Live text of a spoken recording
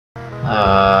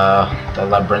The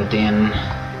Labyrinthian.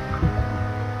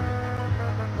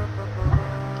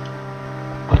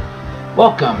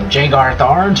 Welcome, Jagar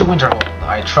Tharn, to Winterhold.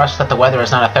 I trust that the weather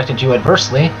has not affected you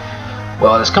adversely.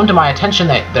 Well, it has come to my attention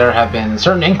that there have been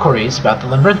certain inquiries about the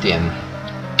Labyrinthian.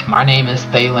 My name is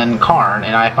Thaylen Karn,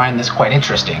 and I find this quite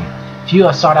interesting. Few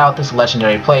have sought out this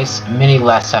legendary place, many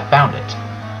less have found it.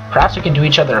 Perhaps we can do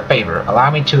each other a favor.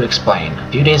 Allow me to explain. A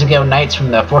few days ago, knights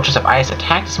from the Fortress of Ice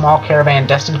attacked a small caravan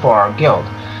destined for our guild.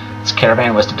 This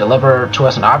caravan was to deliver to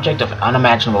us an object of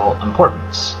unimaginable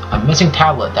importance, a missing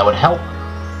tablet that would help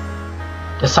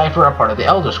decipher a part of the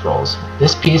Elder Scrolls.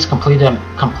 This piece completed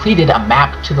a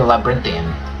map to the Labyrinthian.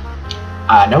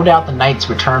 No doubt the knights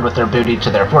returned with their booty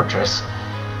to their fortress,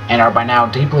 and are by now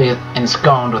deeply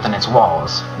ensconced within its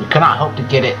walls. We could not hope to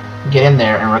get in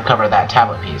there and recover that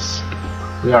tablet piece.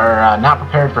 We are not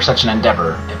prepared for such an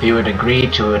endeavor. If you would agree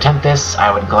to attempt this,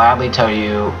 I would gladly tell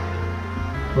you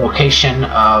location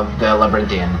of the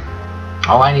Labyrinthian.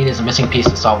 All I need is a missing piece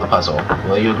to solve the puzzle.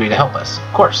 Will you agree to help us?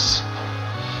 Of course.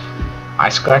 I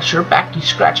scratch your back, you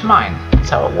scratch mine.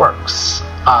 That's how it works.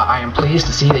 I am pleased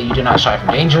to see that you do not shy from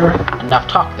danger. Enough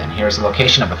talk then. Here's the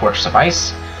location of the Fortress of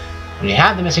Ice. When you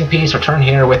have the missing piece, return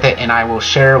here with it, and I will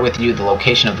share with you the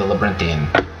location of the Labyrinthian.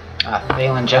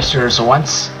 Thaylen gestures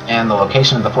once, and the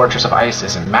location of the Fortress of Ice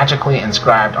is magically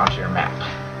inscribed onto your map.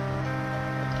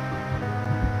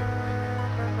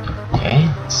 Okay,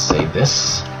 let's save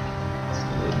this.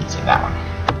 Let's save that one.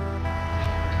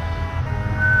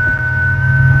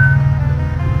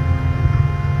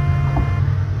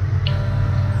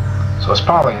 So it's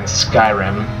probably in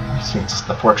Skyrim, since it's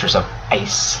the Fortress of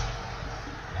Ice.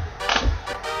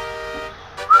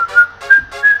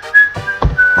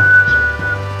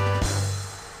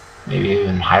 Maybe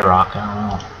even High Rock, I don't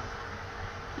know.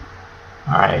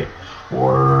 Alright,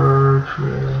 Fortress...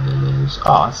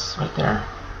 Oh, it's right there.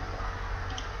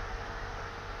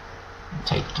 It'll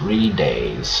take 3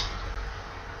 days.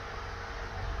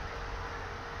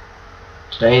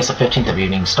 Today is the 15th of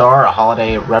Evening Star, a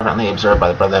holiday reverently observed by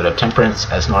the Brotherhood of Temperance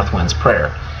as Northwind's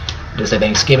prayer. It is a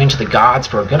thanksgiving to the gods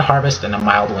for a good harvest and a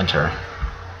mild winter.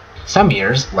 Some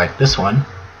years, like this one,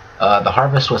 the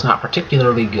harvest was not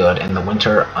particularly good, and the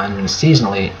winter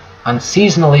unseasonably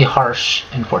harsh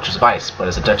in Fortress of Ice, but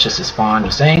as the Duchess is fond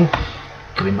of saying, it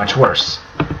could be much worse.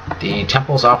 The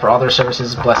temples offer all their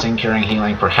services, blessing, curing,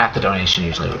 healing, for half the donation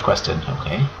usually requested.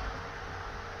 Okay.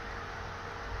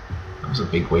 That was a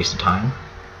big waste of time.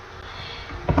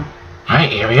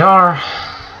 Alright, here we are.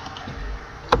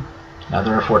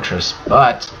 Another fortress,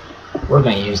 but we're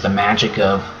going to use the magic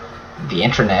of the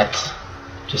internet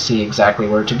to see exactly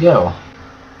where to go,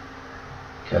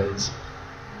 because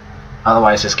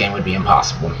otherwise this game would be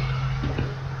impossible.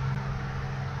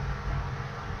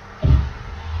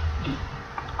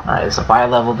 Alright, it's a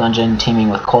bi-level dungeon teeming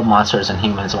with cold monsters and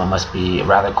humans. One must be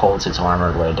rather cold since we're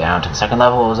armored way down to the second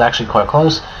level. It was actually quite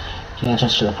close to the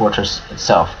entrance to the fortress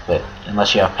itself, but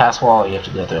unless you have pass wall, you have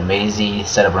to go through a mazy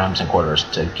set of rooms and quarters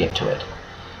to get to it.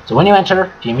 So when you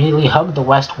enter, you immediately hug the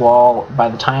west wall. By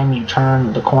the time you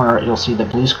turn the corner, you'll see the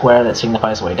blue square that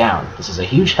signifies the way down. This is a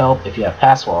huge help if you have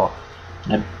pass wall,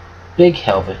 and a big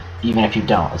help even if you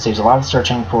don't. It saves a lot of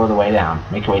searching for the way down.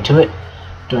 Make your way to it,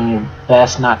 doing your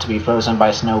best not to be frozen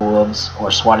by snow wolves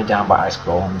or swatted down by ice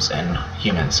golems and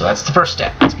humans. So that's the first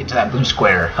step. Let's get to that blue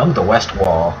square. Hug the west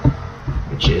wall,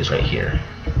 which is right here.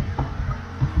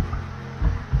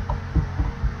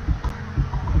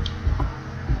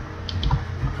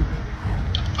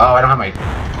 Oh, I don't have my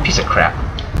piece of crap.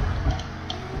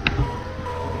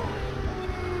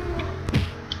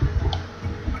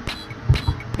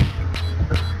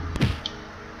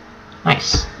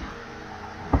 Nice.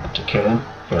 Took care of them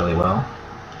fairly well.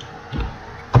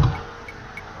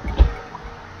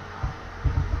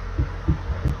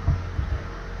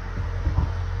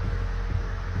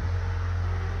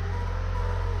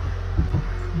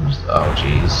 Oh,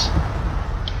 jeez.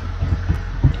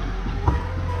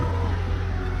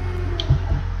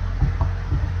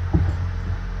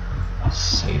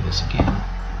 Save this again.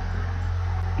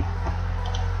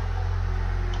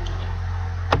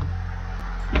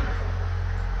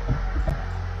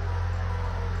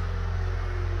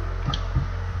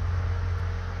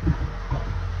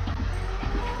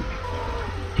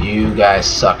 You guys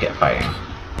suck at fighting.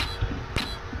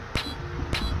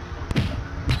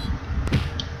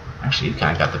 Actually, you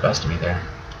kind of got the best of me there.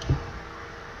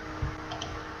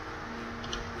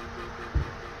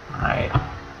 Alright.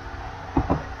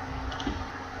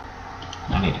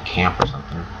 I need to camp or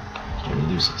something. I'm gonna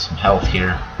lose some health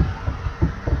here.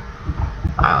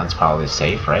 Island's probably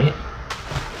safe, right?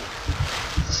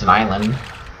 It's an island.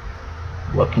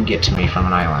 What can get to me from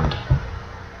an island?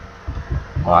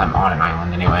 Well, I'm on an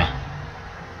island anyway.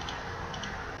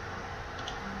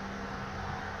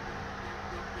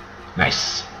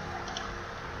 Nice.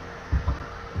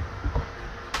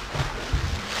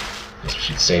 Guess we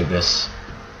should save this.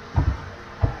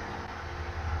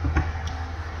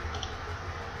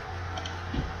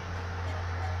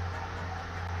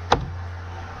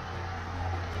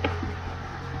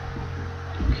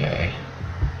 Okay.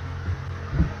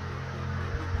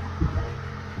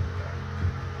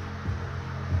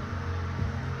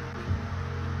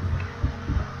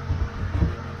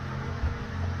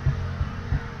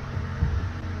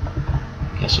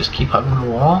 Guess just keep hugging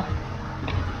the wall.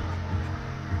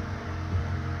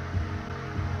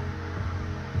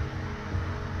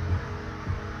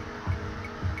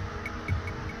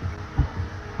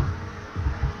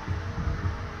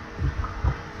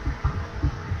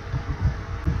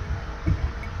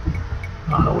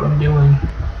 I don't know what I'm doing.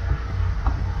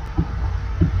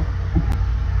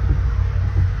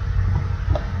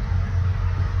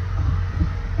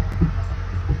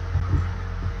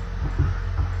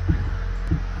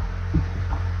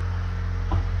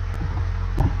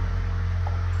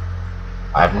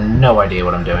 I have no idea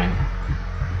what I'm doing,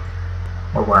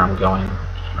 or where I'm going,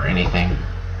 or anything.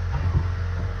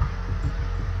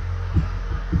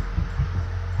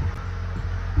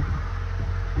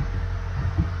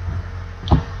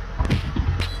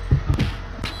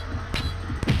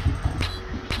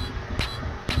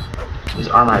 His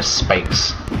armor has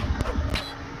spikes.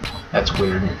 That's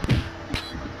weird.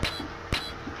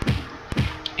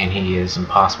 And he is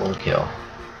impossible to kill.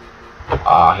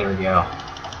 Ah, here we go.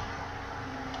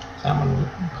 Someone will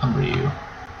encumber you.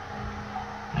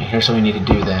 Right, here's what we need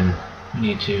to do then. We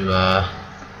need to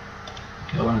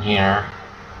go in here.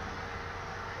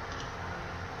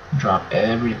 Drop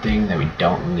everything that we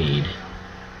don't need.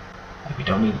 Like we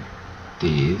don't need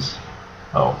these.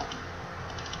 Oh.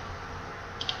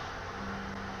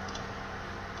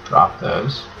 Drop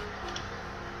those.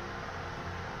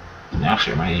 And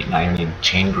actually, I might not even need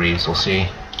chain greaves, we'll see.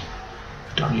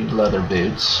 Don't need leather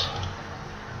boots.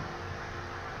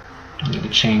 Don't need the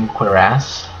chain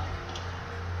cuirass.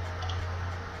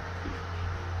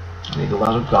 Don't need the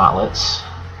leather gauntlets.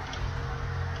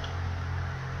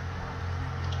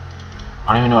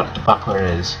 I don't even know what the buckler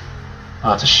is.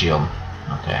 Oh, it's a shield.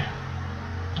 Okay.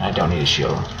 I don't need a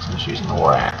shield, because I'm just using the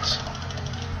war axe.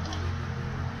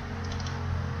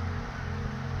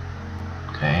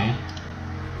 Okay.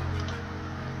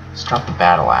 Let's drop the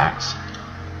battle axe.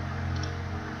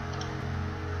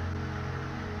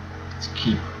 Let's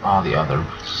keep all the other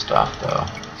stuff though.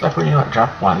 So I pretty much drop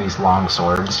one of these long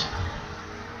swords.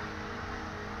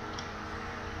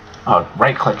 Oh,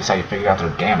 right click is how you figure out their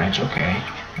damage. Okay,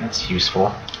 that's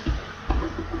useful.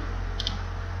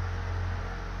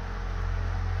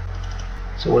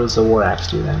 So what does the war axe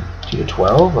do then? 2 to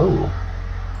 12? Oh.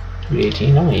 2 to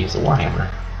 18? I'm gonna use the warhammer.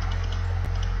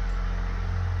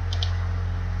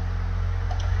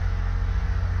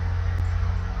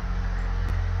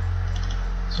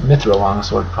 So Mithril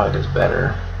longsword probably does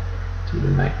better.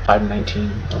 5 to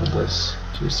 19 over this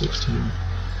 2 to 16.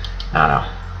 I don't know.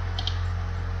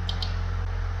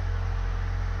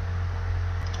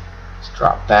 Let's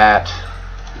drop that.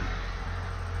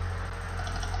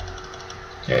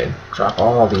 Okay, drop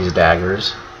all these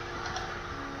daggers.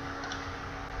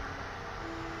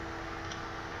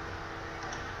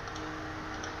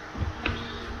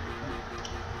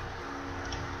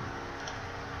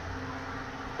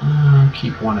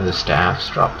 Keep one of the staffs,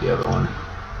 drop the other one.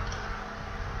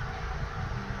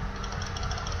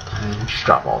 And just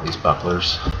drop all these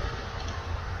bucklers.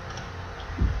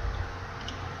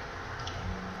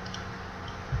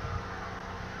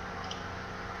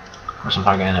 Of course, I'm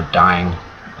probably going to end up dying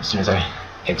as soon as I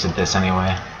exit this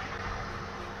anyway.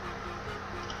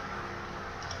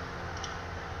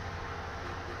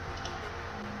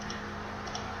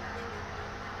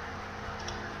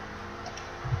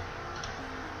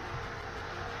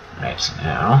 Alright, so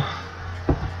now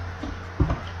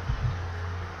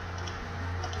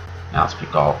let's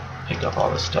pick up all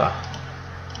this stuff.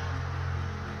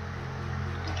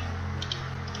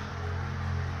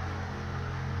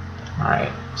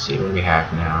 Alright, see what we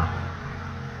have now.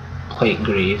 Plate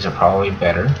greaves are probably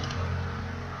better.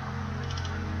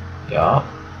 Yup.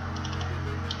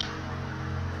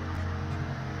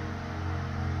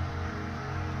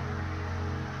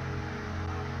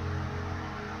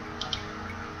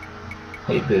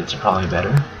 Plate boots are probably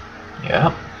better.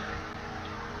 Yep.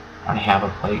 I already have a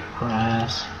plate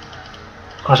grass.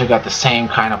 Of course, we got the same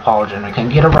kind of pauldron. I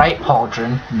couldn't get a right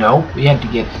pauldron. Nope, we had to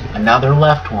get another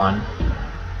left one.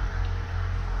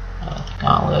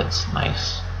 Gauntlets,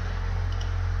 nice.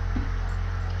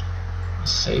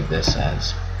 Save this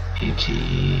as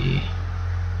PT.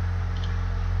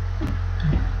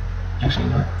 Actually,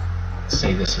 no.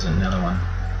 Save this as another one.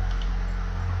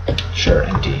 Sure,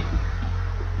 empty.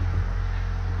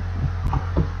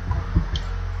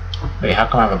 Wait, how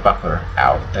come I have a buckler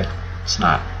out? That's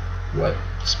not what's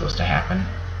supposed to happen.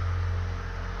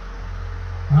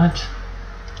 What?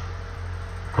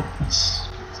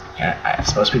 It's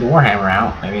supposed to be the Warhammer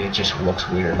out. Maybe it just looks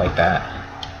weird like that.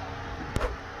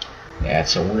 Yeah,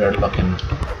 it's a weird looking.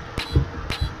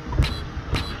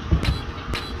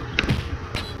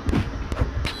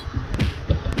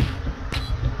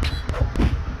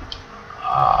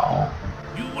 Oh.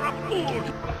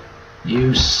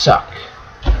 You suck.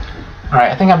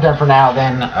 Alright, I think I'm done for now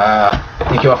then.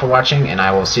 Thank you all for watching, and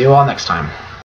I will see you all next time.